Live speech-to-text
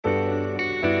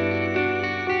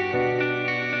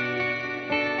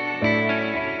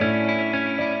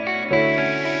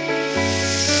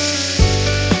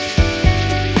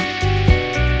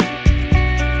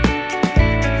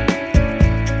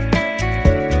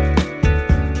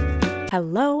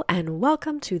Hello and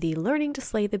welcome to the Learning to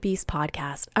Slay the Beast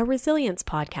podcast, a resilience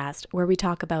podcast where we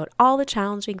talk about all the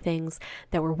challenging things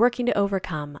that we're working to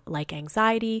overcome, like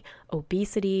anxiety,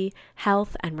 obesity,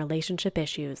 health, and relationship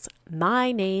issues.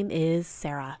 My name is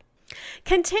Sarah.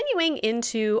 Continuing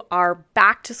into our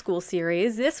back to school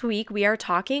series, this week we are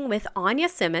talking with Anya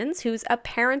Simmons, who's a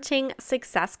parenting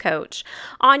success coach.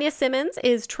 Anya Simmons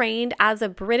is trained as a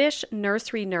British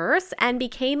nursery nurse and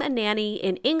became a nanny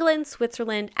in England,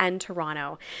 Switzerland, and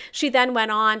Toronto. She then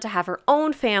went on to have her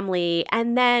own family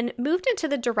and then moved into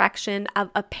the direction of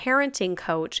a parenting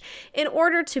coach in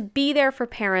order to be there for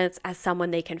parents as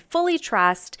someone they can fully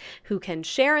trust, who can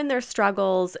share in their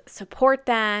struggles, support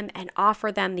them, and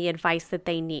offer them the advice that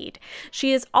they need.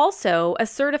 She is also a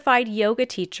certified yoga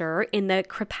teacher in the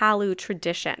Kripalu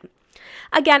tradition.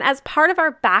 Again, as part of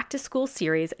our back to school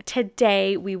series,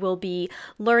 today we will be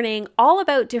learning all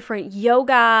about different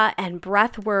yoga and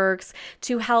breath works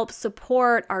to help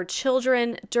support our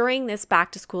children during this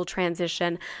back to school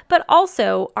transition, but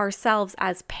also ourselves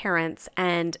as parents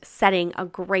and setting a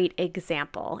great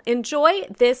example. Enjoy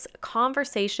this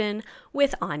conversation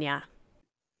with Anya.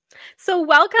 So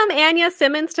welcome, Anya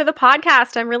Simmons, to the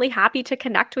podcast. I'm really happy to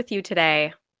connect with you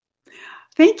today.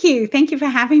 Thank you. Thank you for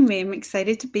having me. I'm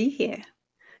excited to be here.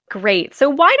 Great. So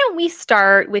why don't we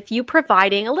start with you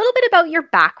providing a little bit about your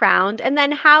background and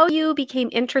then how you became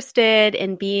interested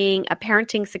in being a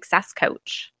parenting success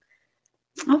coach?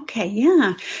 Okay,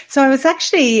 yeah. So I was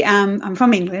actually, I'm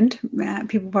from England.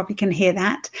 People probably can hear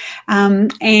that.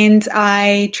 And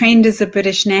I trained as a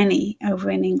British nanny over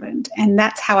in England. And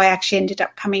that's how I actually ended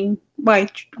up I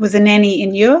was a nanny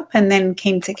in Europe and then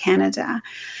came to Canada.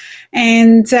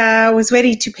 And was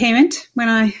ready to parent when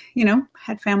I,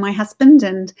 had found my husband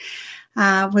and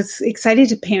was excited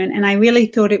to parent. And I really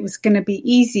thought it was going to be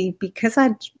easy because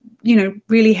I'd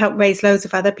really helped raise loads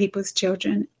of other people's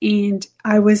children. And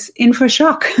I was in for a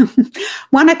shock.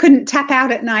 One, I couldn't tap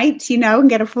out at night, and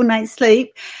get a full night's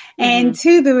sleep. And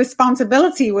two, the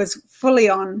responsibility was fully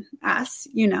on us,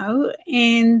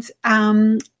 And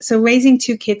so raising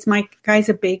two kids, my guys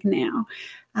are big now,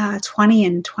 20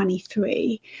 and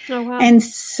 23. Oh, wow. And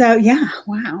so,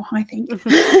 wow, I think.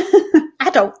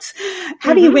 Adults.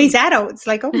 How do you raise adults?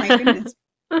 Like, oh, my goodness.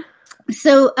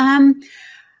 So,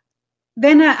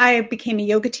 then I became a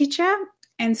yoga teacher.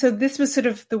 And so this was sort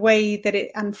of the way that it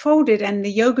unfolded. And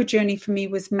the yoga journey for me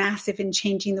was massive in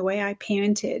changing the way I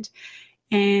parented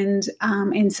and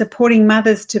in supporting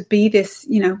mothers to be this,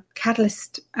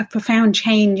 catalyst of profound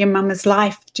change in mama's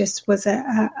life just was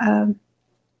a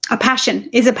passion,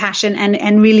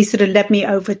 and really sort of led me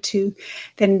over to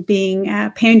then being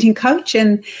a parenting coach.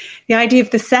 And the idea of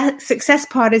the success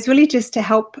part is really just to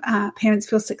help parents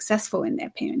feel successful in their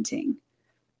parenting.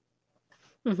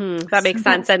 Mm-hmm. That makes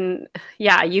sense. And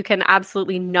yeah, you can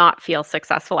absolutely not feel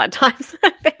successful at times.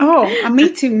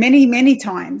 Me too, many, many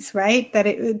times, right?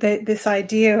 This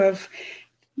idea of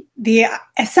the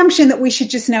assumption that we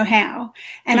should just know how.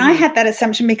 And I had that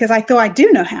assumption because I thought I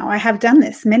do know how. I have done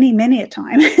this many, many a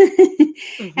time.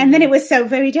 And then it was so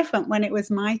very different when it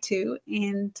was my two.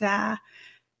 And, a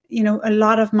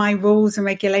lot of my rules and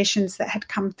regulations that had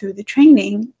come through the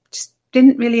training just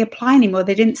didn't really apply anymore.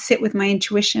 They didn't sit with my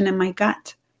intuition and my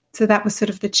gut. So that was sort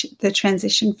of the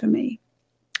transition for me.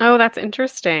 Oh, that's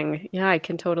interesting. Yeah, I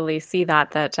can totally see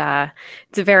that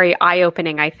it's very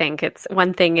eye-opening, I think. It's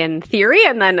one thing in theory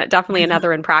and then definitely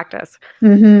another in practice.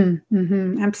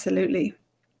 Absolutely.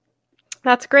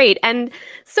 That's great. And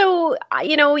so,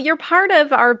 you're part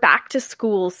of our Back to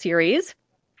School series.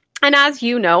 And as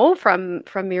you know from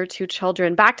your two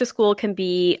children, back to school can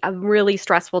be a really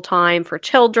stressful time for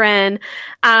children.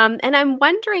 And I'm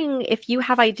wondering if you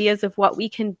have ideas of what we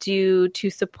can do to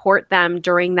support them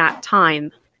during that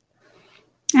time.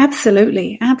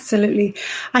 Absolutely.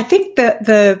 I think that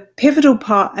the pivotal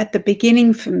part at the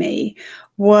beginning for me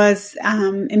was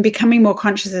in becoming more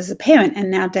conscious as a parent, and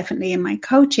now definitely in my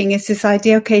coaching, is this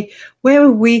idea, okay, where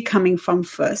are we coming from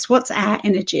first? What's our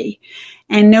energy?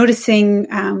 And noticing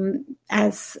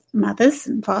as mothers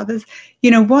and fathers,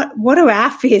 what are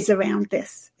our fears around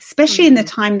this? Especially in the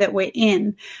time that we're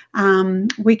in,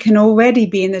 we can already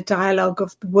be in the dialogue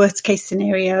of the worst case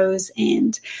scenarios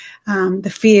and the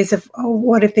fears of,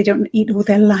 what if they don't eat all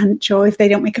their lunch, or if they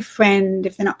don't make a friend,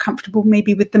 if they're not comfortable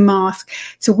maybe with the mask.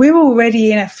 So we're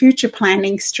already in a future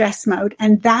planning stress mode,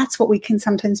 and that's what we can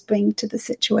sometimes bring to the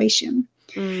situation.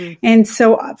 And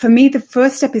so for me, the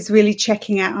first step is really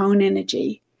checking our own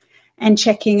energy and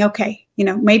checking, okay,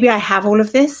 maybe I have all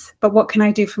of this, but what can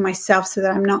I do for myself so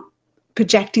that I'm not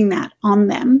projecting that on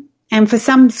them? And for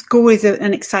some, school is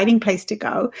an exciting place to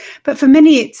go. But for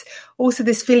many, it's also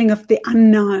this feeling of the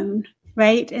unknown,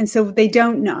 right? And so they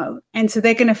don't know. And so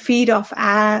they're going to feed off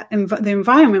the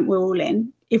environment we're all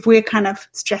in if we're kind of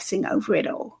stressing over it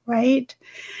all, right?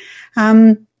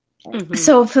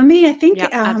 So for me, I think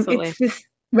it's this,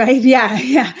 right?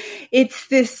 Yeah. It's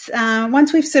this,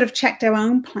 once we've sort of checked our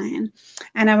own plan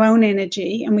and our own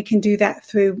energy, and we can do that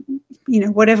through,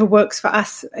 whatever works for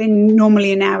us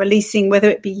normally in our releasing, whether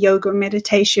it be yoga or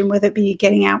meditation, whether it be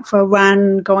getting out for a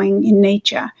run, going in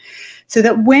nature, so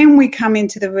that when we come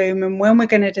into the room and when we're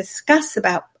going to discuss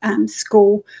about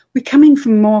school, we're coming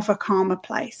from more of a calmer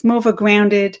place, more of a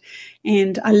grounded.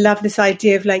 And I love this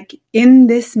idea of like, in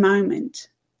this moment,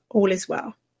 all is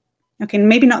well. Okay,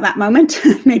 maybe not that moment,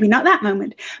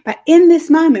 but in this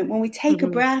moment, when we take a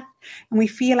breath and we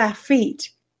feel our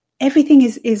feet, everything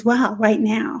is well right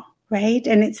now, right?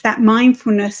 And it's that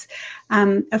mindfulness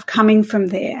of coming from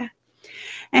there.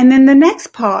 And then the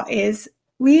next part is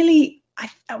really,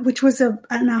 which was an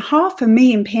aha for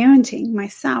me in parenting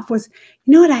myself, was,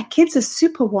 what, our kids are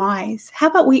super wise. How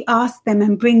about we ask them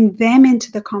and bring them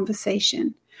into the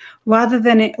conversation rather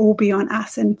than it all be on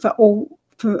us and for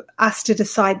us to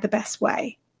decide the best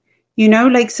way,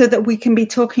 so that we can be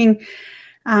talking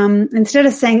instead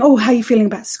of saying, oh, how are you feeling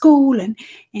about school? And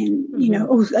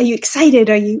oh, are you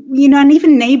excited? Are you, and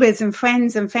even neighbors and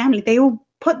friends and family, they all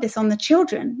put this on the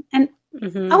children. And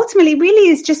ultimately really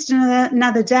is just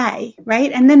another day,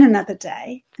 right? And then another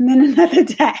day, and then another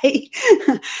day,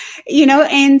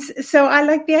 and so I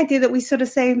like the idea that we sort of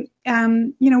say,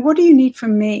 what do you need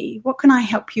from me? What can I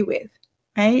help you with?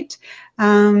 Right?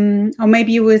 Or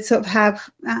maybe you would sort of have,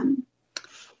 tell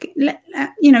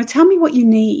me what you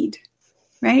need,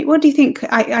 right? What do you think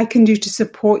I can do to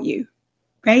support you?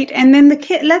 Right. And then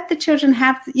let the children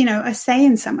have, a say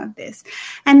in some of this.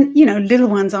 And, little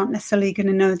ones aren't necessarily going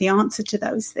to know the answer to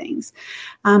those things.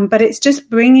 But it's just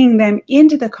bringing them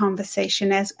into the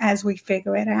conversation as we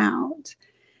figure it out.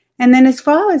 And then as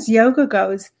far as yoga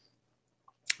goes,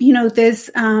 there's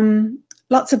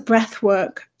lots of breath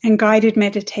work and guided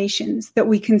meditations that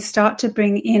we can start to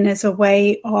bring in as a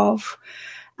way of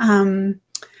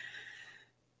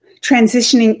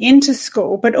transitioning into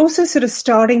school, but also sort of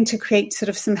starting to create sort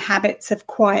of some habits of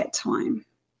quiet time.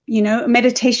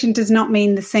 Meditation does not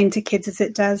mean the same to kids as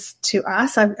it does to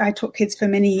us. I taught kids for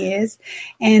many years,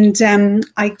 and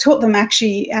I taught them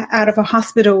actually out of a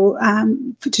hospital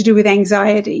to do with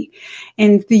anxiety.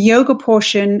 And the yoga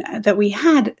portion that we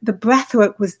had, the breath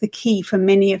work was the key for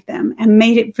many of them and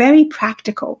made it very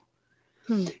practical.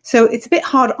 So it's a bit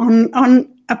hard on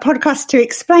a podcast to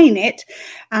explain it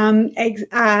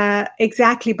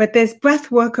exactly, but there's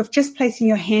breath work of just placing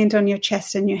your hand on your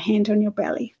chest and your hand on your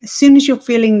belly. As soon as you're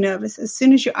feeling nervous, as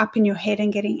soon as you're up in your head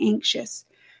and getting anxious,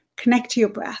 connect to your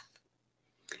breath.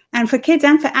 And for kids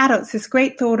and for adults, this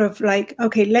great thought of like,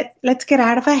 okay, let's get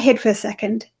out of our head for a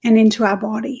second and into our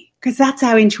body, because that's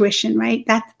our intuition, right?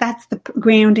 That's the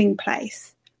grounding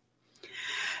place.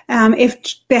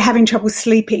 If they're having trouble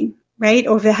sleeping, right?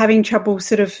 Or if they're having trouble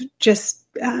sort of just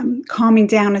calming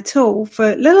down at all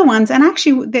for little ones. And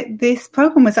actually this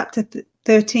program was up to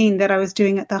 13 that I was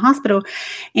doing at the hospital.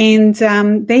 And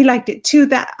they liked it too,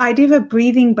 that idea of a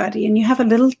breathing buddy. And you have a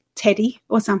little teddy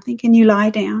or something and you lie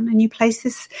down and you place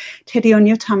this teddy on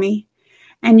your tummy.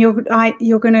 And you're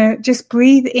going to just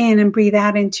breathe in and breathe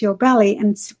out into your belly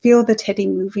and feel the teddy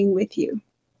moving with you,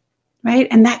 right?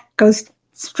 And that goes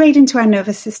straight into our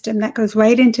nervous system. That goes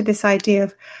right into this idea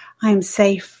of I am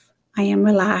safe. I am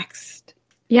relaxed.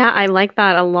 Yeah, I like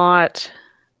that a lot.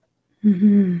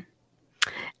 And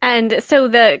so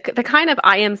the kind of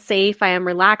I am safe, I am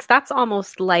relaxed, that's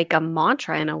almost like a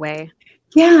mantra in a way.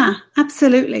 Yeah,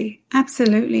 absolutely.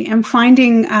 Absolutely. And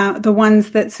finding the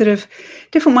ones that sort of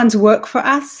different ones work for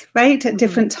us, right, at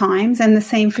different times, and the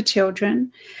same for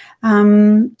children.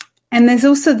 And there's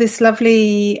also this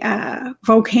lovely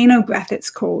volcano breath, it's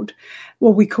called.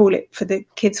 Well, we call it for the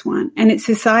kids one. And it's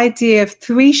this idea of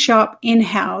 3 sharp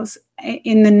inhales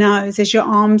in the nose as your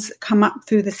arms come up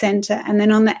through the center. And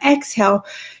then on the exhale,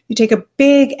 you take a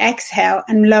big exhale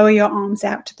and lower your arms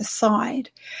out to the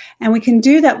side. And we can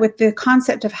do that with the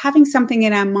concept of having something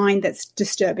in our mind that's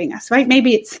disturbing us, right?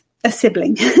 Maybe it's a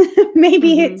sibling.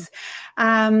 Maybe it's,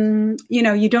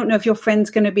 you don't know if your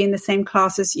friend's going to be in the same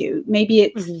class as you. Maybe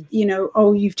it's,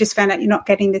 you've just found out you're not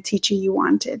getting the teacher you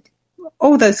wanted.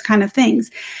 All those kind of things.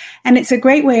 And it's a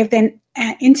great way of then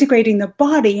integrating the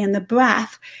body and the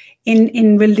breath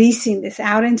in releasing this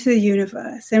out into the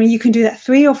universe. I mean, you can do that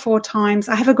 3 or 4 times.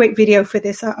 I have a great video for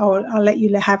this. I'll let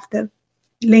you have the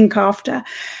link after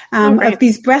of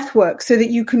these breath work so that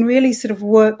you can really sort of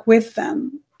work with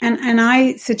them. And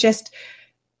I suggest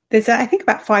there's, I think,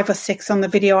 about 5 or 6 on the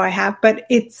video I have, but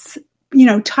it's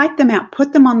type them out,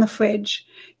 put them on the fridge,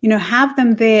 have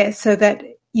them there so that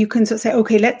you can sort of say,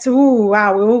 okay,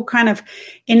 we're all kind of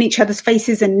in each other's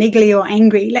faces and niggly or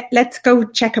angry. Let's go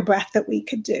check a breath that we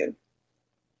could do.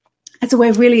 As a way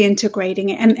of really integrating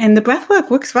it. And the breath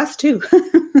work works for us too.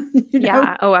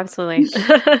 Yeah. Oh, absolutely.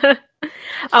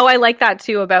 Oh, I like that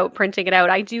too about printing it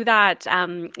out. I do that.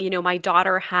 My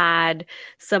daughter had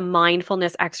some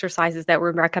mindfulness exercises that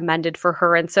were recommended for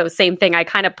her. And so same thing, I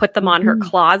kind of put them on her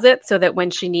closet so that when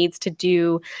she needs to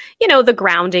do, the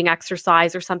grounding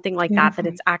exercise or something like that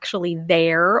it's actually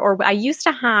there. Or I used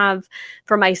to have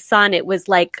for my son, it was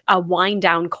like a wind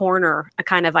down corner,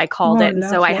 I called it. And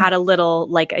so I had a little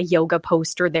like a yoga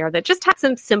poster there that just had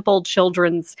some simple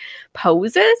children's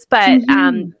poses. But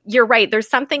you're right. There's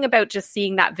something about just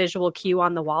seeing that visual cue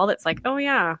on the wall that's like, oh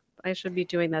yeah, I should be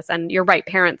doing this. And you're right,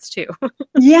 parents too.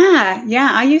 Yeah.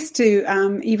 I used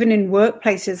to, even in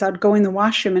workplaces, I'd go in the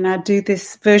washroom and I'd do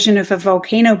this version of a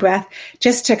volcano breath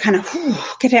just to kind of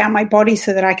get it out of my body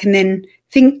so that I can then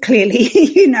think clearly,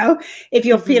 if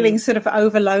you're feeling sort of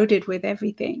overloaded with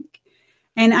everything.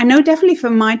 And I know definitely for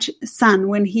my son,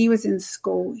 when he was in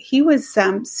school, he was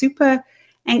super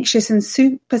anxious and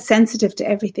super sensitive to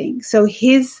everything. So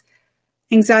his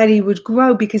anxiety would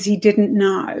grow because he didn't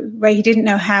know, right? He didn't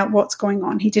know what's going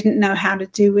on. He didn't know how to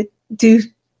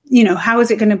how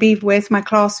is it going to be? Where's my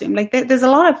classroom? Like there's a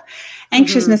lot of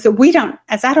anxiousness that we don't,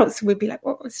 as adults, we'd be like,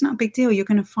 well, it's not a big deal. You're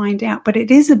going to find out, but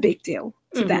it is a big deal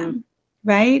to them,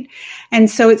 right? And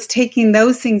so it's taking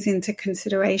those things into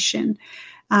consideration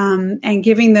and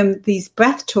giving them these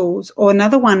breath tools. Or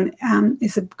another one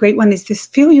is a great one is this: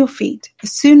 feel your feet.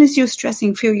 As soon as you're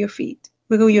stressing, feel your feet.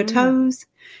 Wiggle your toes.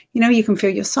 You can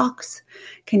feel your socks.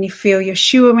 Can you feel your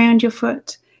shoe around your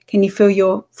foot? Can you feel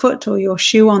your foot or your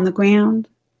shoe on the ground?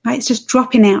 Right? It's just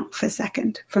dropping out for a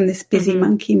second from this busy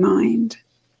monkey mind.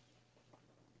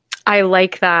 I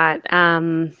like that.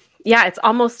 Yeah, it's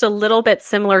almost a little bit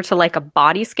similar to like a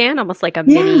body scan, almost like a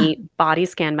mini body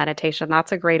scan meditation.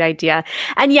 That's a great idea.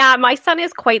 And yeah, my son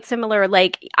is quite similar.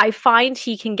 Like I find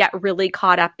he can get really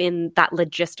caught up in that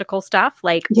logistical stuff.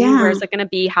 Like, where's it going to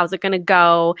be? How's it going to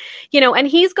go? And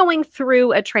he's going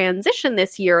through a transition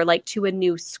this year, like to a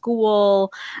new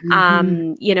school,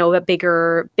 a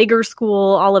bigger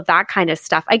school, all of that kind of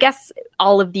stuff. I guess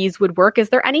all of these would work. Is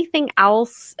there anything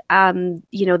else,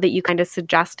 that you kind of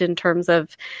suggest in terms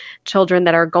of children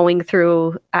that are going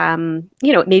through,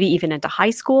 maybe even into high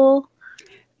school?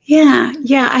 Yeah.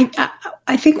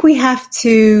 I think we have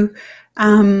to,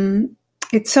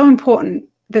 it's so important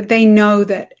that they know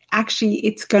that actually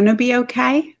it's going to be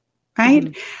okay.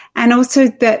 Right. And also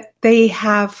that they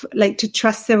have to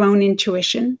trust their own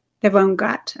intuition, their own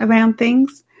gut around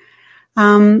things.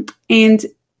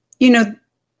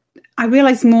 I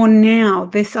realize more now,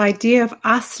 this idea of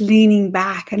us leaning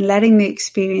back and letting the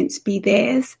experience be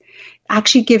theirs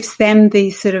actually gives them the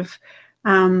sort of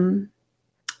the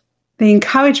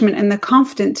encouragement and the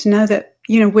confidence to know that,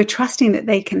 we're trusting that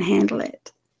they can handle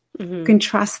it. You can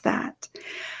trust that.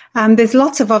 There's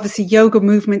lots of obviously yoga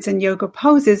movements and yoga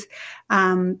poses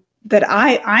that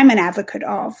I'm an advocate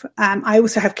of. I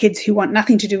also have kids who want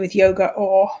nothing to do with yoga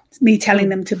or me telling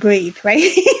them to breathe,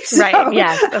 right? Right,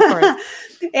 yes, of course.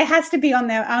 It has to be on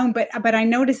their own, but I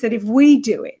notice that if we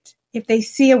do it, if they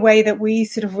see a way that we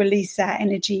sort of release that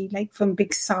energy, like from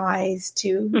big sighs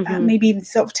to maybe even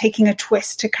sort of taking a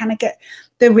twist to kind of get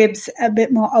the ribs a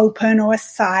bit more open or a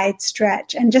side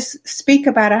stretch, and just speak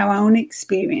about our own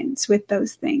experience with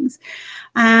those things.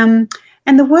 And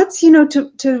the words,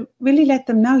 to really let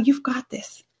them know, you've got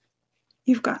this.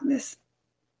 You've got this.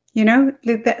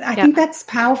 I think that's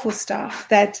powerful stuff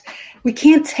that we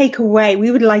can't take away.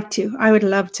 I would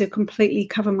love to completely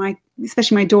cover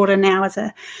especially my daughter now as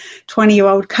a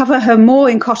 20-year-old, cover her more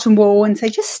in cotton wool and say,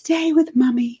 just stay with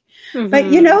mummy. But,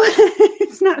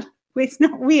 it's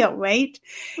not real, right?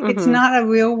 It's not a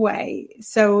real way.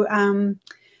 So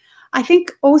I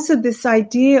think also this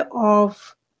idea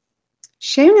of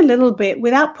sharing a little bit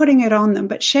without putting it on them,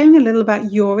 but sharing a little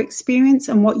about your experience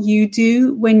and what you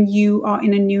do when you are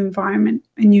in a new environment,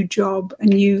 a new job,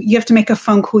 and you have to make a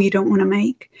phone call you don't want to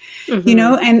make,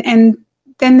 and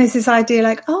then there's this idea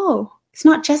like, oh, it's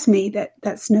not just me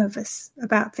that's nervous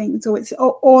about things,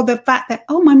 or the fact that,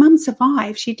 oh, my mum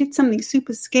survived. She did something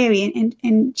super scary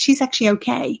and she's actually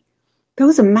okay.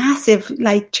 Those are massive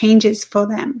changes for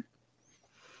them.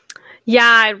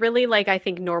 Yeah, it really I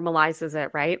think normalizes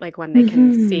it, right? Like when they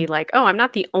can see oh, I'm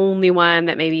not the only one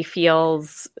that maybe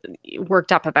feels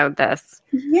worked up about this.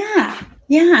 Yeah.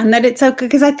 And that it's okay,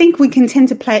 because I think we can tend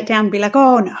to play it down and be like,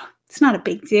 oh no, it's not a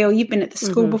big deal. You've been at the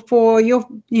school before.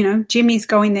 Jimmy's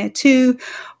going there too,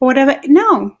 or whatever.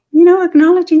 No,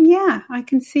 acknowledging, yeah, I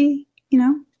can see,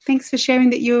 thanks for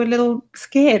sharing that you're a little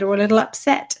scared or a little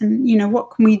upset. And, what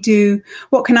can we do?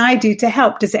 What can I do to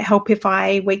help? Does it help if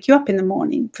I wake you up in the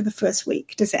morning for the first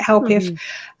week? Does it help if,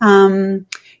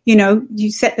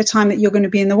 you set the time that you're going to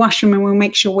be in the washroom and we'll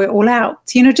make sure we're all out?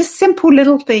 Just simple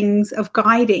little things of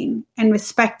guiding and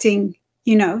respecting,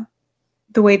 the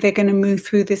way they're going to move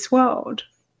through this world.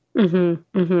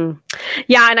 Mm-hmm, mm-hmm.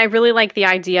 Yeah. And I really like the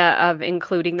idea of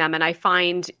including them. And I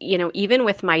find, even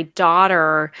with my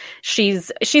daughter,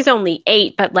 she's only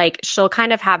 8, but like she'll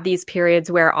kind of have these periods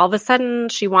where all of a sudden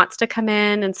she wants to come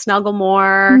in and snuggle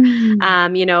more,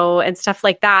 and stuff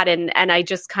like that. And I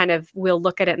just kind of will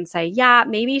look at it and say, yeah,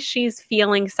 maybe she's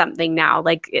feeling something now,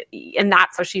 and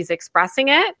that's how she's expressing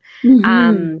it.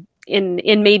 Mm-hmm.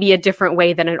 In maybe a different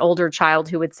way than an older child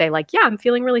who would say like, yeah, I'm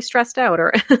feeling really stressed out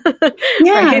or.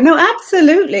 Yeah, right? No,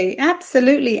 absolutely.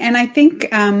 Absolutely. And I think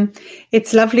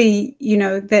it's lovely,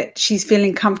 that she's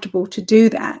feeling comfortable to do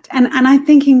that. And I'm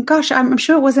thinking, gosh, I'm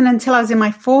sure it wasn't until I was in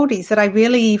my 40s that I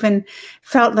really even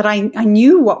felt that I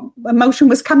knew what emotion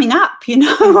was coming up,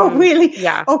 or really,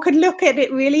 or could look at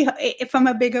it really from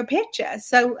a bigger picture.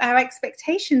 So our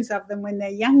expectations of them when they're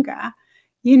younger,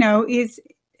 is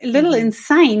a little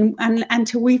insane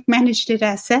until we've managed it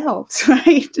ourselves,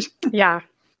 right? Yeah.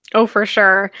 Oh, for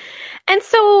sure. And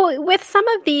so with some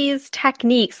of these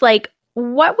techniques,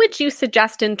 what would you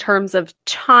suggest in terms of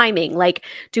timing?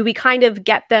 Do we kind of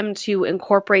get them to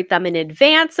incorporate them in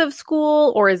advance of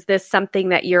school? Or is this something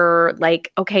that you're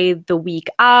okay, the week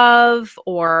of,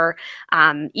 or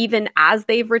even as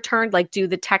they've returned, do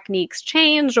the techniques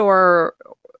change or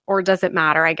does it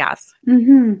matter, I guess?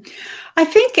 Mm-hmm. I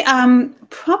think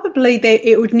probably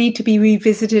it would need to be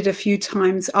revisited a few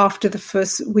times after the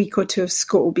first week or two of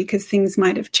school because things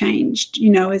might have changed,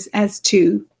 as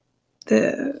to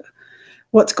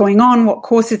what's going on, what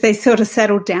courses they sort of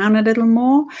settled down a little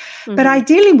more. Mm-hmm. But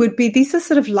ideally would be, these are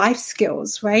sort of life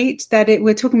skills, right? That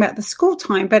we're talking about the school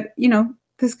time, but,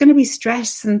 there's going to be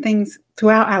stress and things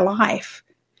throughout our life.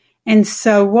 And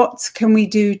so what can we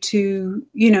do to,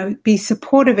 be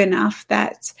supportive enough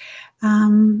that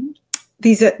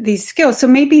these skills? So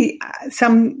maybe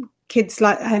some kids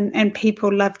and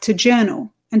people love to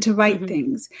journal and to write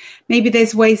things. Maybe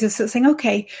there's ways of sort of saying,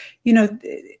 okay,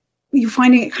 you're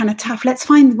finding it kind of tough.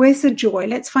 Where's the joy?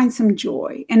 Let's find some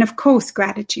joy. And of course,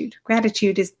 gratitude.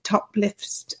 Gratitude is top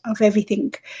list of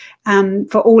everything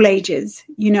for all ages,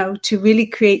 to really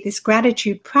create this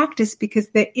gratitude practice, because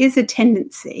there is a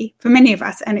tendency for many of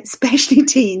us, and especially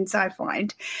teens, I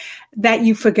find, that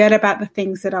you forget about the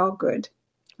things that are good.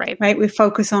 Right. We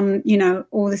focus on,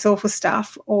 all this awful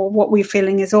stuff, or what we're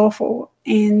feeling is awful.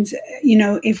 And,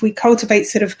 if we cultivate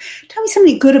sort of, tell me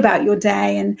something good about your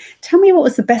day and tell me what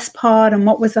was the best part and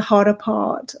what was the harder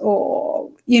part, or,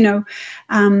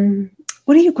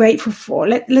 what are you grateful for?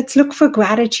 Let's look for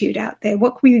gratitude out there.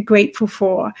 What can we be grateful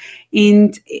for?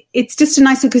 And it's just a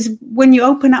nice, because when you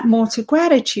open up more to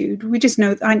gratitude, we just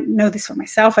know, I know this for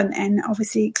myself and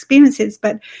obviously experiences,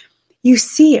 but you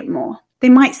see it more. They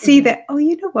might see that, oh,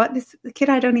 you know what, the kid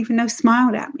I don't even know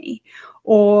smiled at me,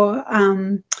 or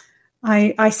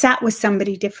I sat with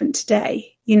somebody different today,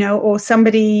 or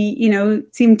somebody,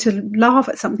 seemed to laugh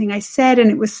at something I said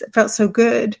and it felt so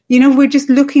good. We're just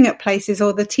looking at places,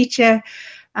 or the teacher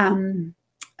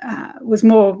was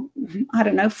more, I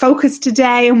don't know, focused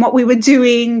today on what we were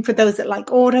doing, for those that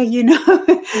like order,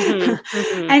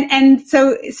 And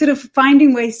so sort of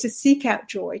finding ways to seek out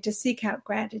joy, to seek out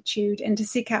gratitude, and to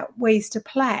seek out ways to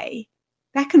play.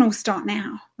 That can all start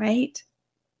now, right?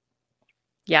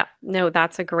 Yeah, no,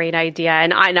 that's a great idea.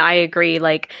 And I agree,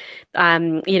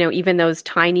 even those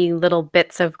tiny little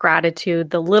bits of gratitude,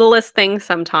 the littlest things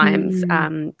sometimes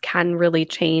can really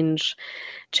change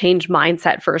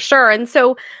mindset for sure. And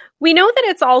so we know that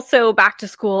it's also back to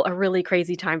school, a really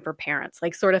crazy time for parents,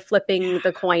 sort of flipping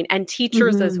the coin, and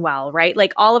teachers as well, right?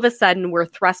 All of a sudden we're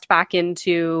thrust back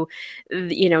into,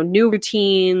 new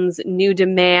routines, new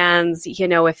demands.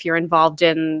 If you're involved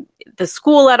in the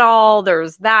school at all,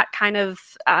 there's that kind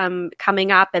of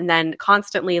coming up, and then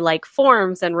constantly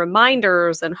forms and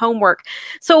reminders and homework.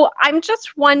 So I'm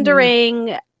just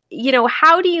wondering,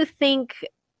 how do you think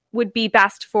would be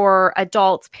best for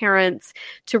adults, parents,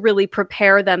 to really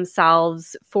prepare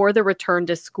themselves for the return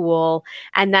to school,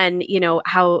 and then,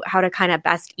 how to kind of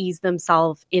best ease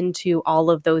themselves into all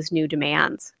of those new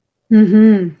demands?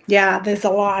 Mm-hmm. Yeah, there's a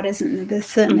lot, isn't there? There's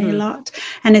certainly a lot.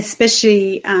 And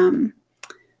especially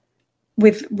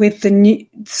with the new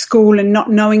school and not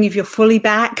knowing if you're fully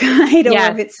back, right? Or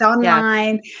if it's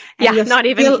online. Yeah, and not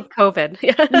even COVID.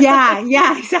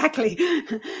 yeah, exactly.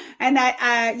 And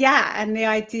and the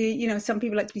idea, some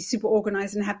people like to be super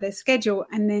organized and have their schedule,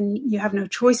 and then you have no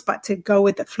choice but to go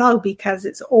with the flow because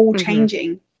it's all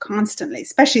changing constantly,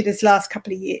 especially this last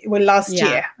couple of years. Well, last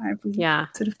year, I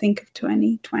sort of think of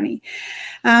 2020.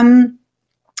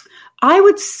 I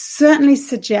would certainly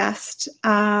suggest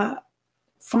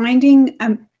finding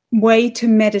a way to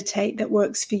meditate that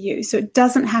works for you. So it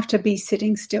doesn't have to be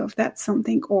sitting still if that's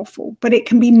something awful, but it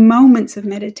can be moments of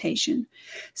meditation.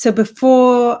 So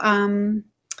before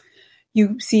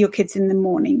you see your kids in the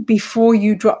morning, before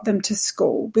you drop them to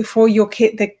school, before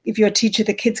if you're a teacher,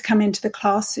 the kids come into the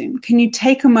classroom, can you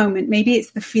take a moment? Maybe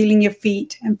it's the feeling your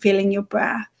feet and feeling your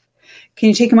breath. Can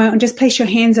you take a moment and just place your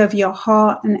hands over your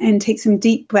heart and take some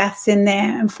deep breaths in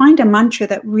there and find a mantra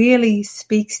that really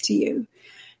speaks to you?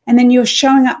 And then you're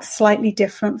showing up slightly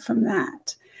different from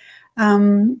that.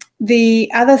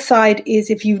 The other side is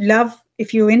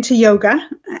if you're into yoga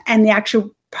and the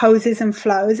actual poses and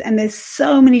flows, and there's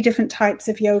so many different types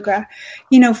of yoga,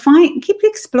 keep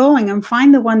exploring and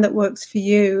find the one that works for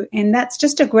you. And that's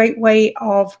just a great way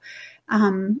of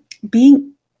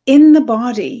being in the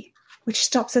body, which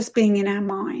stops us being in our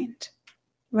mind.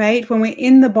 Right? When we're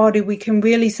in the body, we can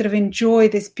really sort of enjoy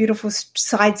this beautiful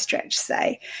side stretch,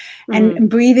 say, and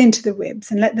breathe into the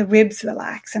ribs and let the ribs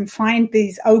relax and find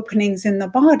these openings in the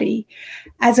body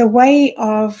as a way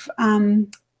of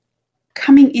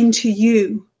coming into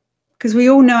you. Because we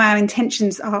all know our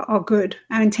intentions are good.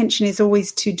 Our intention is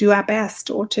always to do our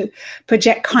best or to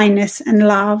project kindness and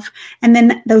love. And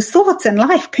then those thoughts and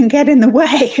life can get in the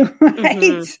way,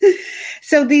 right?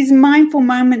 So these mindful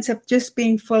moments of just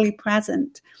being fully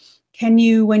present, can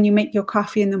you, when you make your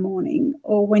coffee in the morning,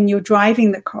 or when you're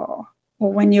driving the car,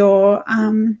 or when you're,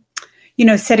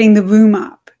 setting the room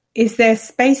up, is there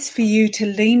space for you to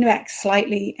lean back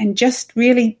slightly and just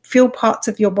really feel parts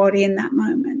of your body in that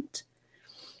moment?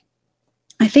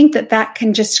 I think that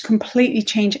can just completely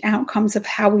change outcomes of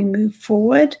how we move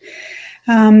forward.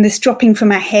 This dropping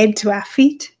from our head to our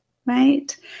feet,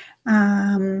 right?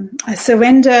 A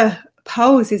surrender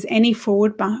pose is any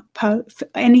forward bend,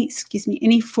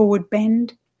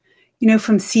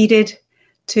 from seated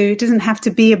to, it doesn't have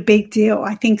to be a big deal.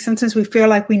 I think sometimes we feel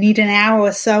like we need an hour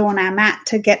or so on our mat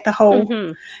to get the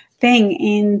whole thing.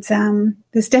 And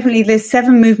there's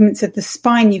 7 movements of the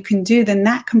spine you can do, then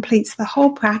that completes the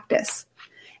whole practice.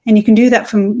 And you can do that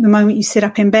from the moment you sit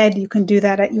up in bed. You can do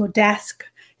that at your desk,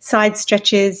 side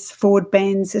stretches, forward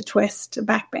bends, a twist, a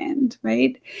back bend,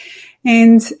 right?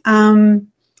 And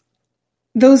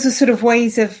those are sort of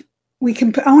ways of, we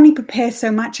can only prepare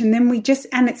so much, and then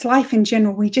and it's life in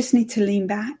general, we just need to lean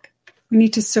back. We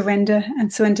need to surrender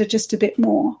just a bit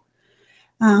more.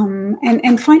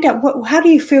 And find out how do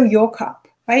you fill your cup,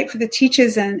 right? For the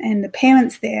teachers and the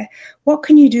parents there, what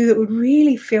can you do that would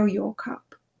really fill your cup?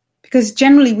 Because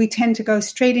generally we tend to go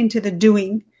straight into the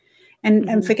doing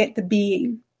and forget the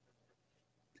being.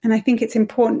 And I think it's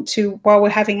important to, while we're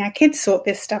having our kids sort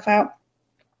this stuff out,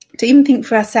 to even think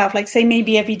for ourselves, like say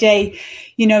maybe every day,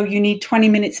 you need 20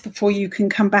 minutes before you can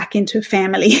come back into a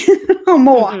family or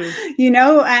more,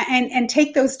 and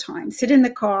take those times, sit in the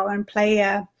car and play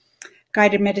a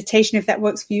guided meditation if that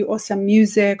works for you, or some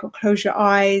music, or close your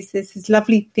eyes. There's these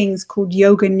lovely things called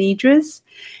yoga nidras,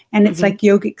 and it's like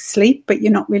yogic sleep, but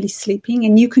you're not really sleeping.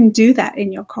 And you can do that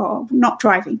in your car, not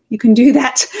driving. You can do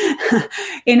that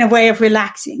in a way of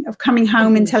relaxing, of coming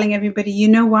home and telling everybody, you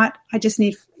know what, I just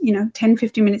need 10,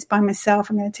 15 minutes by myself.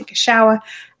 I'm going to take a shower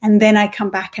and then I come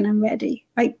back and I'm ready.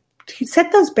 Right?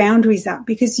 Set those boundaries up,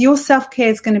 because your self-care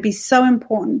is going to be so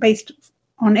important based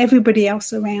on everybody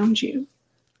else around you.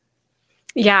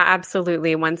 Yeah,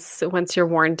 absolutely. Once you're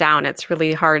worn down, it's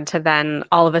really hard to then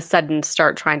all of a sudden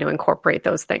start trying to incorporate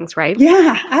those things, right?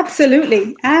 Yeah,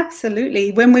 absolutely.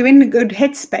 Absolutely. When we're in a good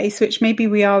headspace, which maybe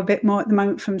we are a bit more at the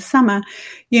moment from summer,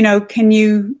 can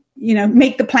you,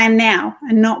 make the plan now,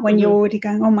 and not when you're already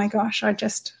going, oh my gosh, I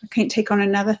can't take on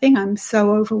another thing. I'm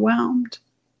so overwhelmed.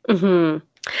 And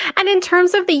in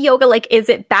terms of the yoga, is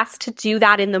it best to do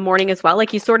that in the morning as well?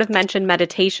 Like you sort of mentioned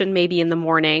meditation maybe in the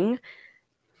morning.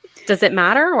 Does it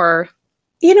matter, or?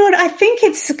 You know what? I think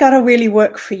it's got to really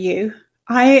work for you.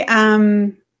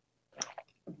 My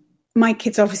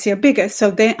kids obviously are bigger,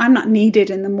 so I'm not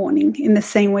needed in the morning in the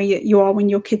same way you are when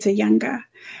your kids are younger.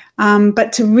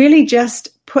 But to really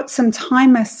just put some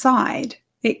time aside,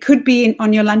 it could be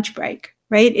on your lunch break,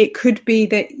 right? It could be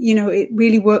that, it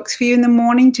really works for you in the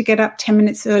morning to get up 10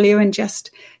 minutes earlier and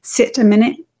just sit a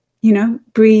minute,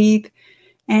 breathe,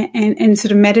 and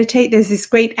sort of meditate. There's this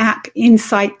great app,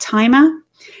 Insight Timer,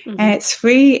 and it's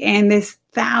free, and there's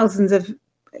thousands of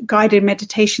guided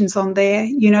meditations on there,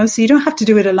 so you don't have to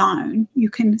do it alone. You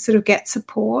can sort of get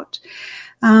support.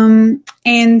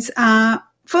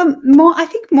 For more, I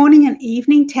think morning and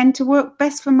evening tend to work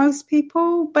best for most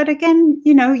people. But again,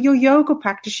 your yoga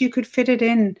practice, you could fit it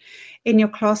in your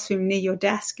classroom near your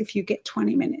desk if you get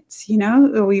 20 minutes,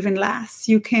 or even less.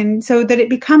 You can, so that it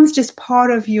becomes just part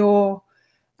of your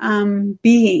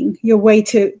being, your way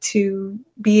to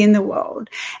be in the world.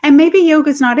 And maybe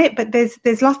yoga's not it, but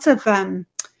there's lots of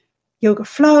yoga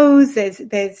flows,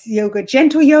 there's yoga,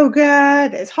 gentle yoga,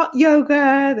 there's hot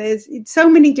yoga, there's so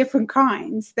many different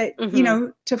kinds that,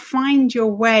 to find your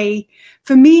way.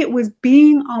 For me, it was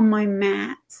being on my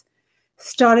mat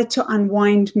started to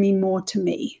unwind me more to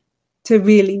me, to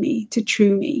really me, to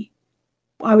true me.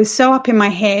 I was so up in my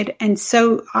head, and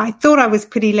so I thought I was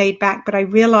pretty laid back, but I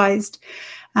realized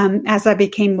as I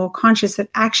became more conscious that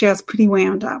actually I was pretty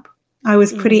wound up. I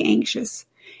was pretty anxious.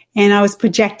 And I was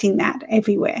projecting that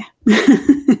everywhere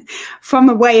from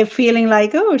a way of feeling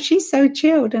like, oh, she's so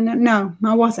chilled. And no,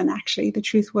 I wasn't actually. The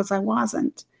truth was I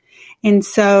wasn't. And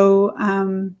so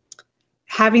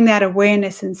having that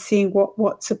awareness and seeing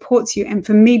what supports you. And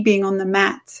for me, being on the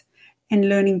mat and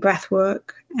learning breath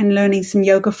work and learning some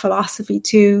yoga philosophy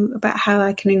too, about how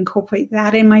I can incorporate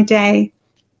that in my day,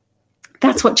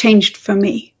 that's what changed for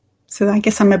me. So I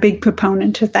guess I'm a big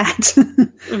proponent of that.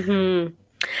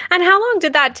 And how long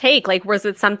did that take? Like, was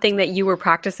it something that you were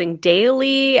practicing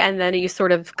daily and then you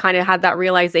sort of kind of had that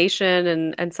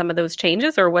realization and some of those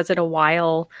changes, or was it a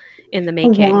while in the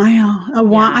making? A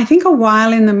while. I think a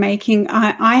while in the making.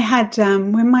 I had,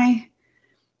 when I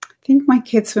think my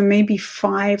kids were maybe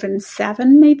 5 and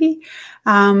 7, maybe,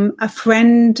 a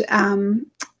friend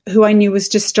who I knew was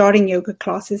just starting yoga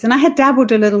classes. And I had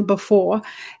dabbled a little before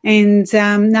and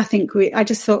nothing great. I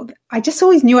just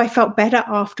always knew I felt better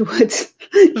afterwards,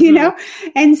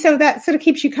 And so that sort of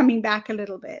keeps you coming back a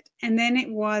little bit. And then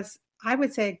it was, I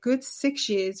would say, a good 6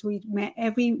 years. We met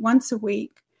once a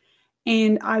week.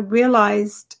 And I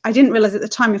didn't realize at the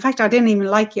time, in fact, I didn't even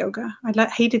like yoga. I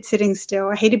hated sitting still.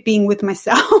 I hated being with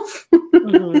myself,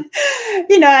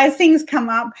 as things come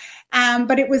up.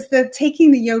 But it was the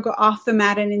taking the yoga off the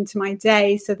mat and into my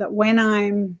day, so that when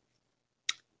I'm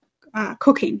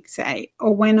cooking, say,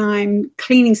 or when I'm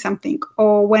cleaning something,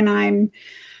 or when I'm,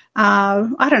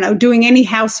 doing any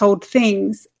household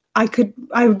things, I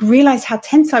would realize how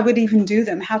tense I would even do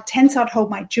them, how tense I'd hold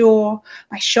my jaw,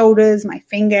 my shoulders, my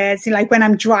fingers. Like when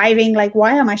I'm driving, like,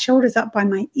 why are my shoulders up by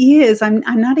my ears? I'm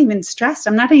not even stressed.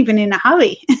 I'm not even in a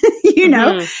hurry,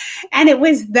 And it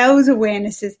was those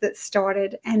awarenesses that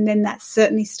started. And then that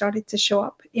certainly started to show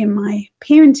up in my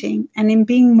parenting and in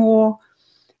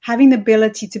having the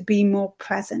ability to be more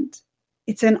present.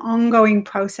 It's an ongoing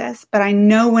process, but I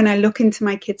know when I look into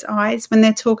my kids' eyes when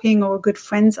they're talking, or a good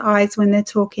friend's eyes when they're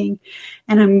talking,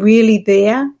 and I'm really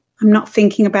there, I'm not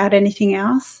thinking about anything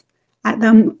else at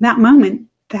that moment.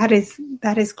 That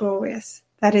is glorious.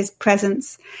 That is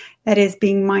presence. That is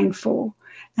being mindful.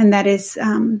 And that is,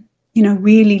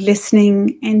 really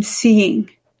listening and seeing.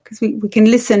 Because we can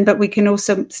listen, but we can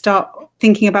also start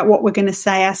thinking about what we're going to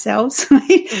say ourselves,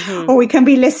 right? Or we can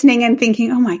be listening and thinking,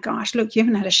 oh my gosh, look, you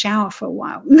haven't had a shower for a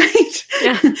while, right?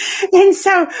 Yeah. And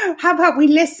so how about we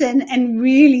listen and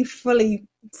really fully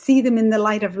see them in the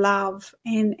light of love,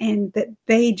 and that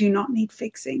they do not need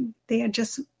fixing. They are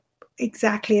just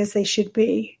exactly as they should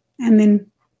be. And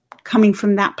then coming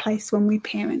from that place when we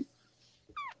parent.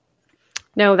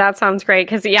 No, that sounds great.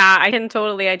 Because, I can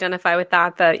totally identify with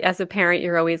that as a parent,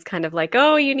 you're always kind of like,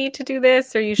 oh, you need to do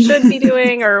this, or you should be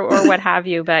doing, or what have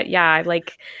you. But I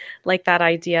like that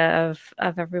idea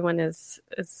of everyone is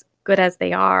as good as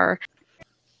they are.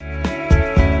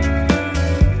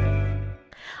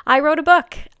 I wrote a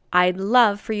book. I'd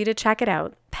love for you to check it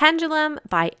out. Pendulum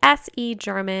by S.E.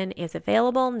 German is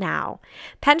available now.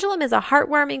 Pendulum is a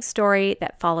heartwarming story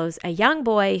that follows a young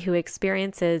boy who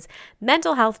experiences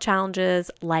mental health challenges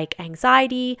like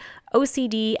anxiety,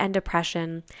 OCD and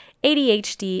depression,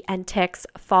 ADHD, and tics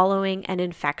following an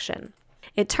infection.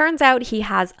 It turns out he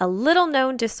has a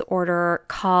little-known disorder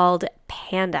called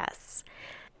PANDAS.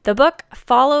 The book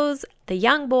follows the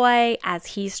young boy as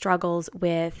he struggles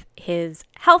with his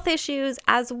health issues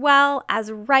as well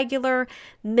as regular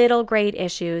middle grade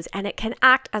issues, and it can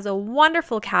act as a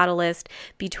wonderful catalyst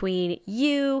between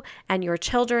you and your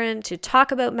children to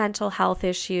talk about mental health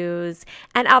issues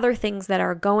and other things that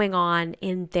are going on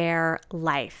in their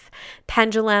life.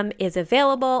 Pendulum is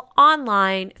available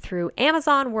online through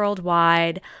Amazon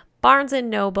worldwide, Barnes &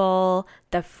 Noble,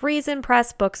 the Friesen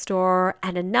Press bookstore,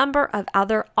 and a number of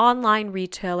other online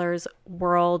retailers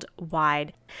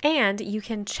worldwide. And you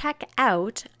can check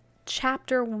out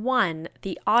Chapter 1,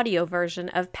 the audio version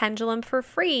of Pendulum, for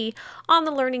free on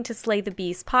the Learning to Slay the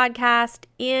Beast podcast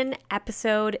in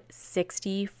episode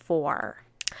 64.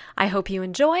 I hope you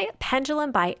enjoy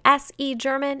Pendulum by S.E.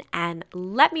 German, and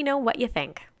let me know what you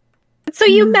think. So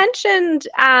you mentioned,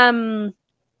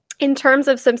 in terms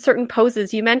of some certain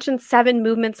poses, you mentioned 7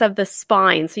 movements of the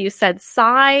spine. So you said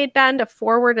side bend, a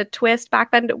forward, a twist,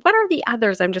 back bend. What are the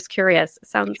others? I'm just curious.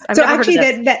 I've so never actually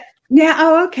heard of this. Yeah.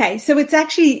 Oh, okay. So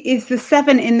it's the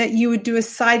 7 in that you would do a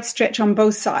side stretch on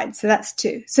both sides. So that's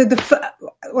 2. So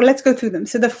let's go through them.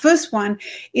 So the first one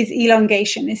is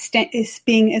elongation, is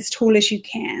being as tall as you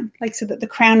can, like so that the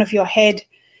crown of your head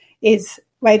is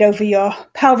right over your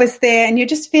pelvis there, and you're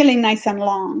just feeling nice and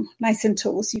long, nice and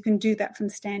tall. So you can do that from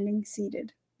standing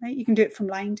seated, right? You can do it from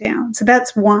lying down. So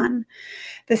that's 1.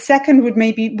 The second would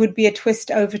be a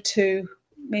twist over to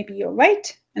maybe your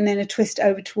right, and then a twist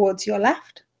over towards your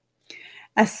left.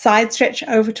 A side stretch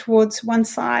over towards one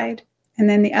side, and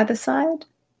then the other side.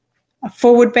 A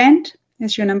forward bend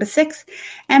is your number 6.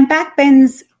 And back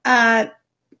bends,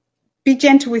 be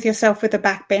gentle with yourself with a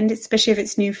back bend, especially if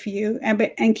it's new for you,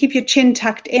 and keep your chin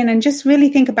tucked in and just really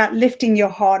think about lifting your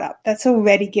heart up. That's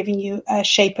already giving you a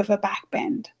shape of a back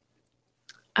bend.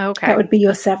 Okay. That would be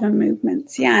your 7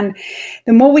 movements. Yeah. And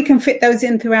the more we can fit those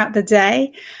in throughout the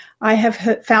day, I have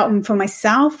felt them for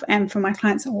myself and for my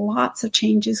clients, lots of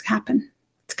changes happen.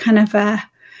 It's kind of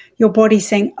your body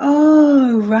saying,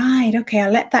 oh, right, okay,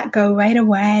 I'll let that go right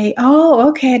away. Oh,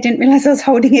 okay, I didn't realize I was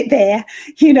holding it there,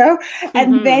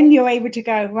 and then you're able to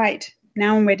go, right,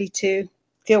 now I'm ready to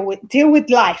deal with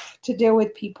life, to deal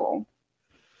with people.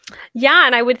 Yeah,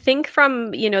 and I would think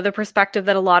from, the perspective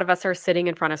that a lot of us are sitting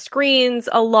in front of screens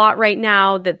a lot right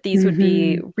now, that these would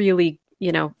be really,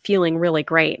 feeling really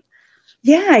great.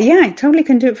 Yeah, I totally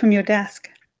can do it from your desk.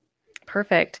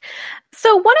 Perfect.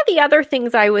 So one of the other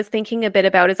things I was thinking a bit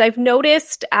about is I've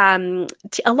noticed a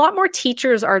lot more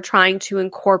teachers are trying to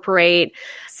incorporate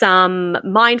some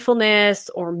mindfulness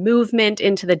or movement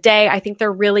into the day. I think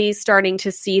they're really starting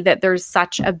to see that there's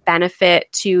such a benefit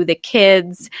to the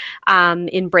kids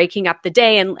in breaking up the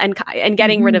day and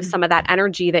getting rid of some of that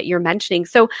energy that you're mentioning.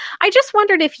 So I just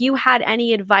wondered if you had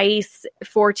any advice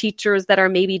for teachers that are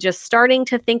maybe just starting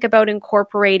to think about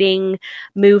incorporating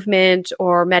movement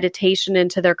or meditation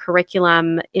into their curriculum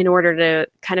in order to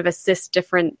kind of assist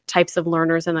different types of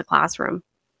learners in the classroom.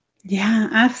 Yeah,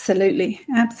 absolutely.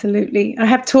 Absolutely. I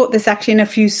have taught this actually in a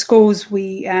few schools.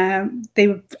 They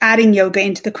were adding yoga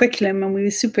into the curriculum and we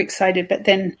were super excited, but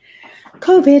then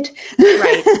COVID.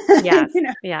 Right. Yes.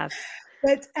 Yes.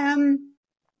 But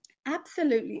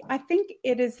absolutely. I think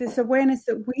it is this awareness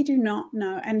that we do not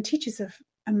know, and teachers are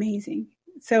amazing.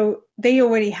 So they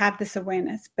already have this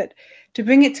awareness, but to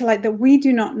bring it to light that we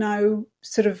do not know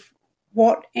sort of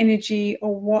what energy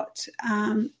or what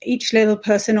each little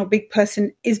person or big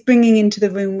person is bringing into the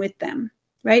room with them,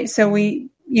 right? So we,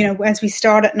 as we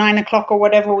start at 9 o'clock or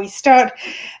whatever we start,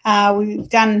 we've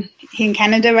done here in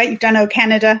Canada, right? You've done O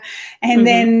Canada. And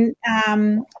then,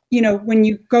 when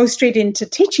you go straight into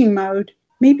teaching mode,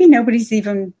 maybe nobody's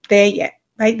even there yet,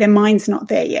 right? Their mind's not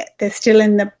there yet. They're still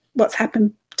in what's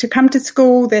happened to come to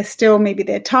school. Maybe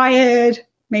they're tired.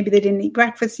 Maybe they didn't eat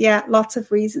breakfast yet, lots of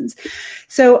reasons.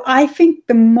 So I think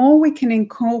the more we can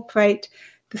incorporate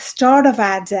the start of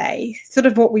our day, sort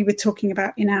of what we were talking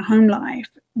about in our home life,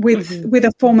 with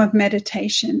a form of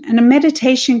meditation. And a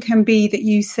meditation can be that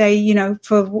you say,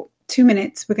 for 2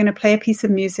 minutes, we're going to play a piece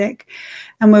of music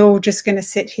and we're all just going to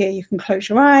sit here. You can close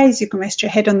your eyes, you can rest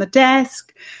your head on the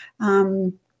desk.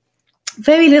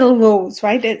 Very little rules,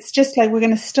 right? It's just like we're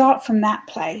going to start from that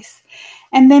place.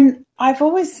 And then I've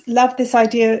always loved this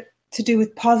idea to do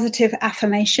with positive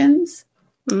affirmations,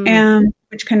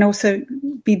 which can also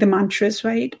be the mantras,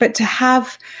 right? But to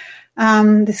have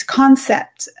this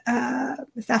concept,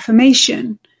 this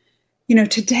affirmation,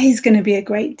 today's going to be a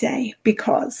great day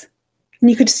because, and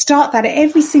you could start that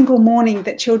every single morning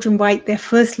that children write their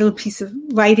first little piece of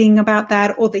writing about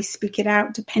that, or they speak it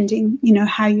out depending,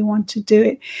 how you want to do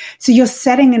it. So you're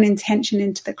setting an intention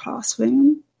into the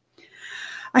classroom.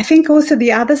 I think also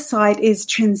the other side is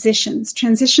transitions.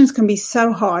 Transitions can be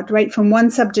so hard, right? From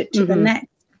one subject to the next.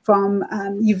 From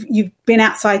you've been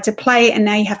outside to play and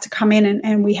now you have to come in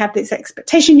and we have this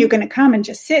expectation you're going to come and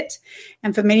just sit.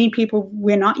 And for many people,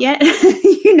 we're not yet,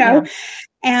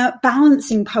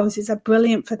 Balancing poses are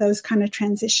brilliant for those kind of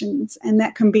transitions. And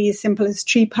that can be as simple as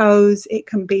tree pose. It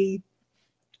can be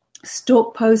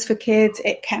stork pose for kids.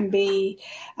 It can be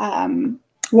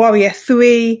warrior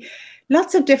 3.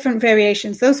 lots of different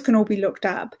variations. Those can all be looked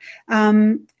up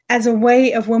as a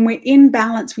way of when we're in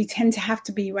balance, we tend to have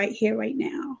to be right here, right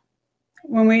now.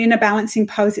 When we're in a balancing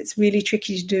pose, it's really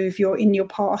tricky to do if you're in your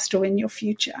past or in your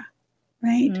future,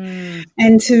 right?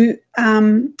 And to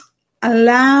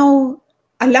allow,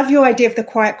 I love your idea of the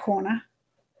quiet corner.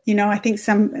 You know, I think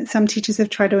some teachers have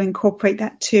tried to incorporate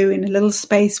that too, in a little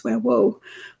space where, whoa,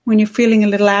 when you're feeling a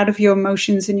little out of your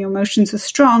emotions and your emotions are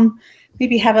strong,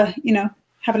 maybe have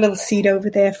a little seat over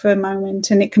there for a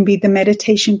moment, and it can be the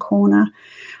meditation corner.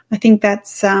 I think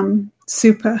that's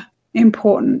super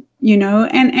important, you know,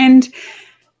 and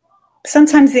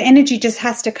sometimes the energy just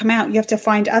has to come out. You have to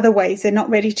find other ways. They're not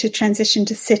ready to transition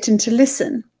to sit and to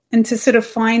listen, and to sort of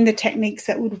find the techniques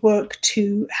that would work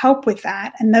to help with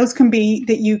that. And those can be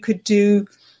that you could do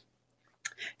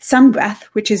sun breath,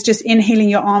 which is just inhaling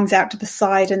your arms out to the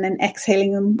side and then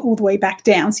exhaling them all the way back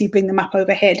down. So you bring them up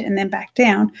overhead and then back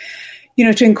down. You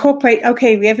know, to incorporate,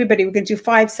 okay, we're going to do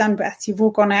 5 sun breaths. You've all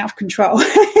gone out of control.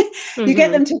 You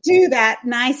get them to do that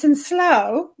nice and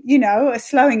slow, you know, or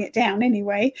slowing it down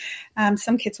anyway.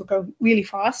 Some kids will go really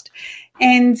fast.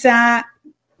 And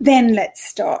then let's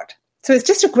start. So it's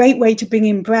just a great way to bring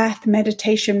in breath,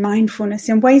 meditation, mindfulness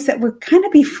in ways that would kind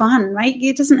of be fun, right?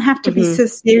 It doesn't have to be so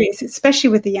serious, especially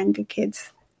with the younger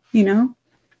kids, you know?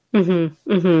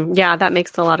 Yeah, that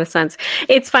makes a lot of sense.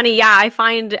 It's funny. Yeah, I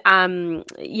find,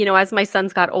 you know, as my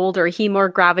son's got older, he more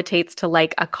gravitates to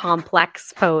like a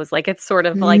complex pose. Like it's sort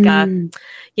of like a,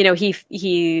 you know, he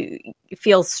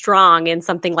feels strong in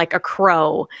something like a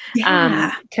crow,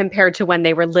 compared to when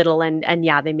they were little, and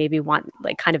yeah, they maybe want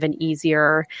like kind of an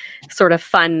easier sort of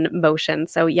fun motion.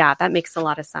 So yeah, that makes a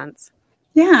lot of sense.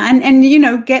 Yeah. And, you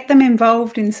know, get them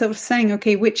involved in sort of saying,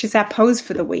 okay, which is our pose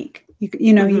for the week?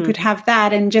 You know, you could have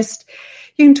that, and just,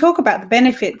 you can talk about the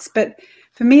benefits. But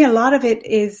for me, a lot of it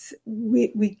is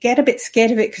we get a bit scared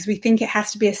of it because we think it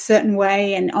has to be a certain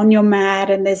way and on your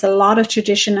mat. And there's a lot of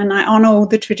tradition, and I honor all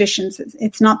the traditions.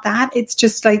 It's not that. It's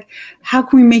just like, how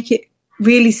can we make it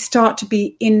really start to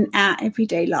be in our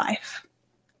everyday life?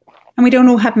 And we don't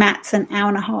all have mats and hour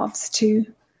and a halves to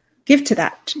give to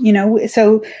that, you know.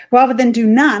 So rather than do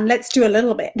none, let's do a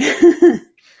little bit.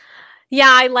 Yeah,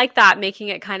 I like that, making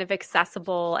it kind of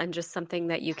accessible and just something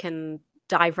that you can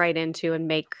dive right into and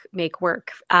make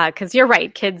work. Because you're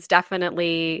right, kids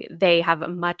definitely, they have a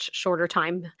much shorter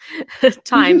time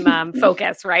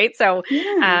focus, right? So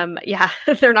yeah,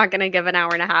 they're not going to give an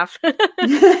hour and a half.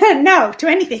 No, to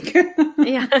anything.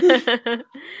 Yeah.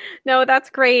 No, that's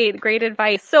great. Great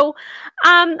advice. So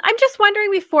I'm just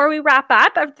wondering, before we wrap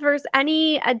up, if there's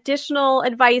any additional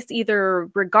advice either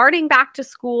regarding back to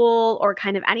school or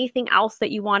kind of anything else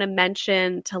that you want to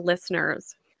mention to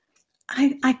listeners.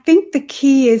 I think the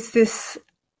key is this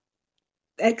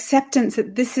acceptance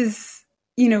that this is,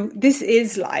 you know, this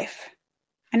is life.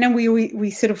 I know we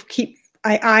sort of keep,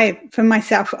 I for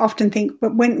myself often think,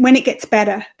 but when it gets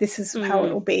better, this is how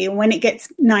it will be. And when it gets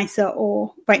nicer,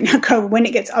 or right now, when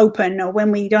it gets open, or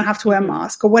when we don't have to wear a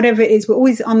mask, or whatever it is, we're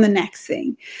always on the next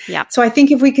thing. Yeah. So I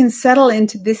think if we can settle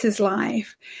into this is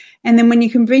life, and then when you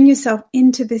can bring yourself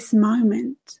into this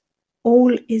moment,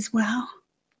 all is well.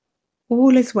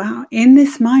 All is well in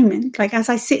this moment. Like as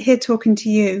I sit here talking to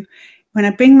you, when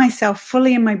I bring myself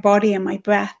fully in my body and my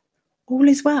breath, all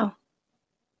is well.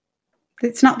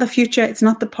 It's not the future. It's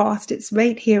not the past. It's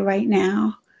right here, right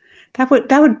now. That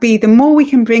would be, the more we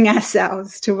can bring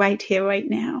ourselves to right here, right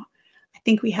now, I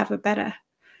think we have a better,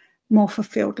 more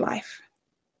fulfilled life.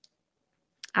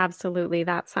 Absolutely.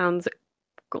 That sounds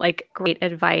like great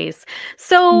advice.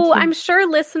 So I'm sure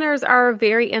listeners are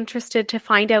very interested to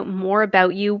find out more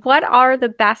about you. What are the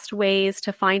best ways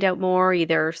to find out more,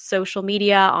 either social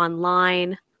media,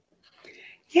 online?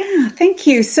 Yeah, thank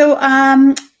you. So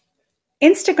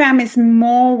Instagram is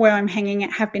more where I'm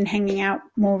have been hanging out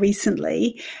more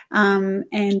recently.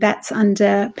 And that's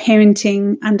under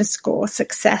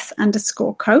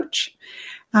parenting_success_coach.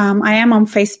 I am on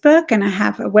Facebook, and I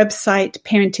have a website,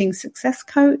 Parenting Success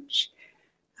Coach.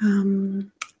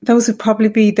 Those would probably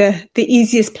be the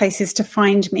easiest places to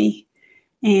find me.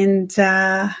 And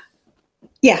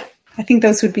I think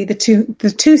those would be the two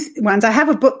ones. I have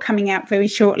a book coming out very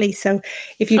shortly, so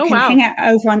if you can hang out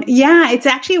over on, it's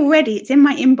actually ready. It's in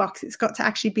my inbox. It's got to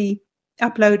actually be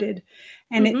uploaded,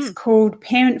 and it's called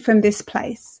Parent from This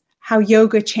Place: How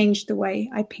Yoga Changed the Way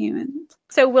I Parent.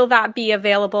 So will that be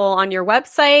available on your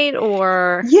website,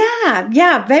 or?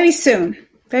 Yeah, very soon.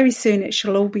 Very soon it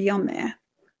shall all be on there.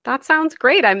 That sounds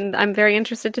great. I'm very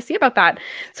interested to see about that.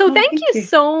 So thank you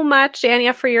so much,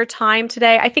 Anya, for your time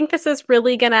today. I think this is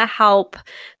really going to help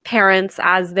parents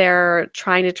as they're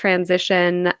trying to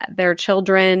transition their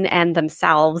children and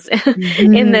themselves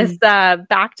in this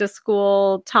back to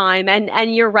school time.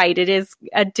 And you're right, it is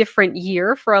a different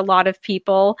year for a lot of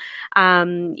people,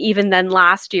 even than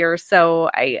last year.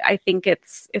 So I think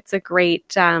it's a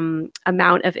great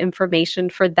amount of information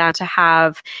for them to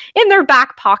have in their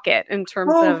back pocket in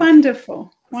terms of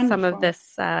wonderful. Some of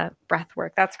this breath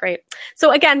work. That's great.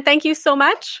 So again, thank you so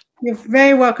much. You're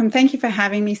very welcome. Thank you for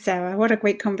having me, Sarah. What a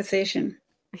great conversation.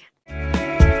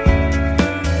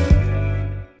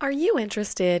 Are you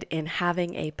interested in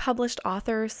having a published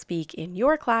author speak in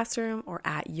your classroom or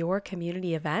at your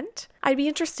community event? I'd be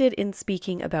interested in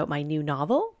speaking about my new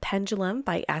novel, Pendulum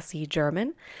by S.E.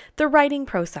 German, the writing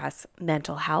process,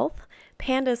 mental health,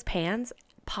 pandas, pans,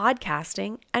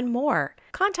 podcasting, and more.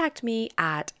 Contact me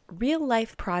at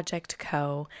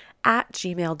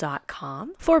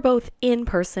reallifeprojectco@gmail.com for both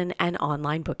in-person and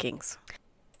online bookings.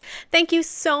 Thank you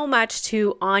so much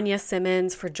to Anya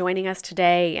Simmons for joining us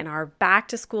today in our Back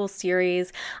to School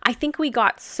series. I think we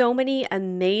got so many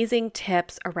amazing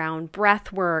tips around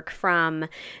breath work, from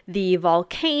the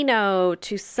volcano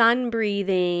to sun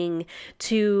breathing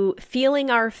to feeling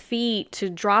our feet to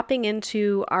dropping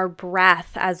into our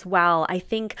breath as well. I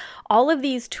think all of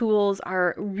these tools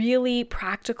are really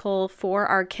practical for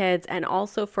our kids and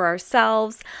also for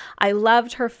ourselves. I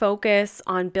loved her focus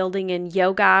on building in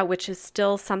yoga, which is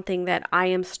still something that I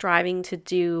am striving to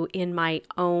do in my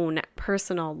own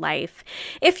personal life.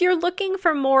 If you're looking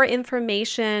for more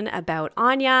information about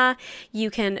Anya,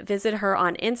 you can visit her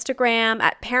on Instagram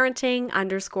at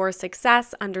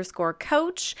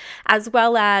parenting_success_coach, as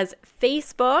well as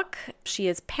Facebook. She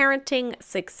is Parenting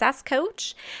Success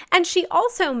Coach. And she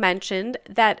also mentioned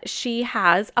that she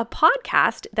has a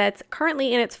podcast that's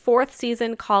currently in its 4th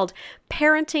season called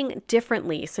Parenting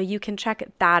Differently. So you can check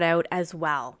that out as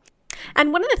well.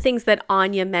 And one of the things that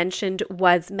Anya mentioned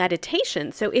was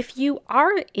meditation. So if you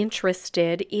are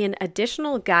interested in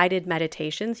additional guided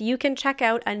meditations, you can check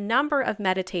out a number of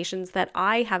meditations that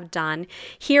I have done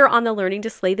here on the Learning to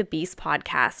Slay the Beast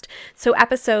podcast. So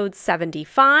episodes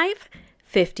 75,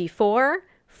 54,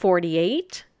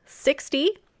 48, 60,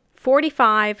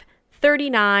 45,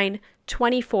 39,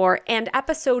 24, and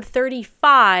episode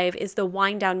 35 is the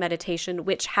wind down meditation,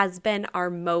 which has been our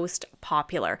most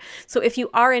popular. So if you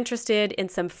are interested in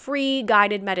some free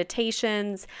guided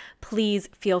meditations, please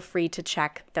feel free to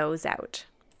check those out.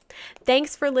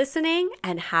 Thanks for listening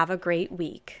and have a great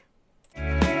week.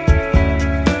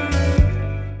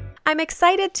 I'm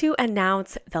excited to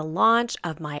announce the launch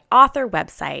of my author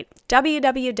website,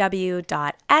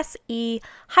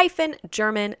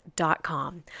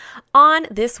 www.se-german.com. On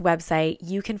this website,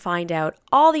 you can find out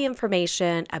all the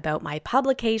information about my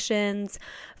publications,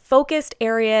 focused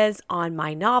areas on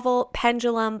my novel,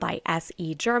 Pendulum by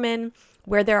S.E. German,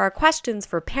 where there are questions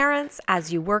for parents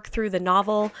as you work through the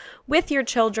novel with your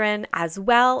children, as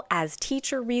well as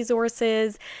teacher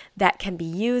resources that can be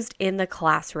used in the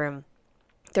classroom.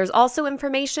 There's also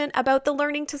information about the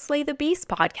Learning to Slay the Beast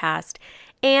podcast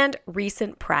and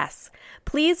recent press.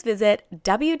 Please visit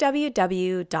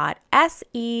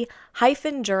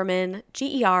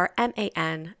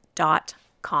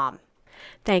www.se-german.com.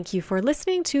 Thank you for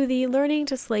listening to the Learning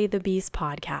to Slay the Beast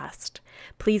podcast.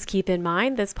 Please keep in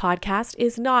mind this podcast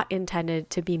is not intended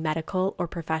to be medical or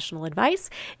professional advice.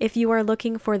 If you are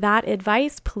looking for that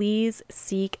advice, please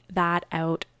seek that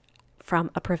out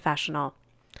from a professional.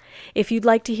 If you'd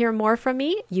like to hear more from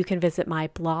me, you can visit my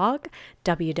blog,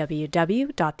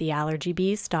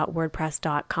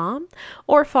 www.theallergybeast.wordpress.com,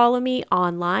 or follow me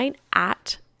online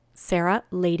at Sarah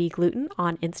Lady Gluten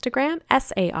on Instagram,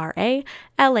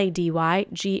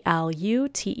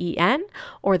 SaraLadyGluten,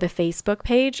 or the Facebook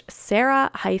page,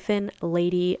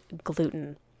 Sarah-Lady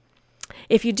Gluten.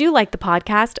 If you do like the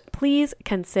podcast, please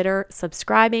consider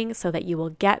subscribing so that you will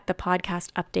get the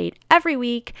podcast update every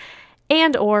week,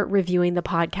 and or reviewing the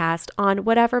podcast on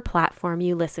whatever platform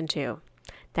you listen to.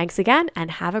 Thanks again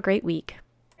and have a great week.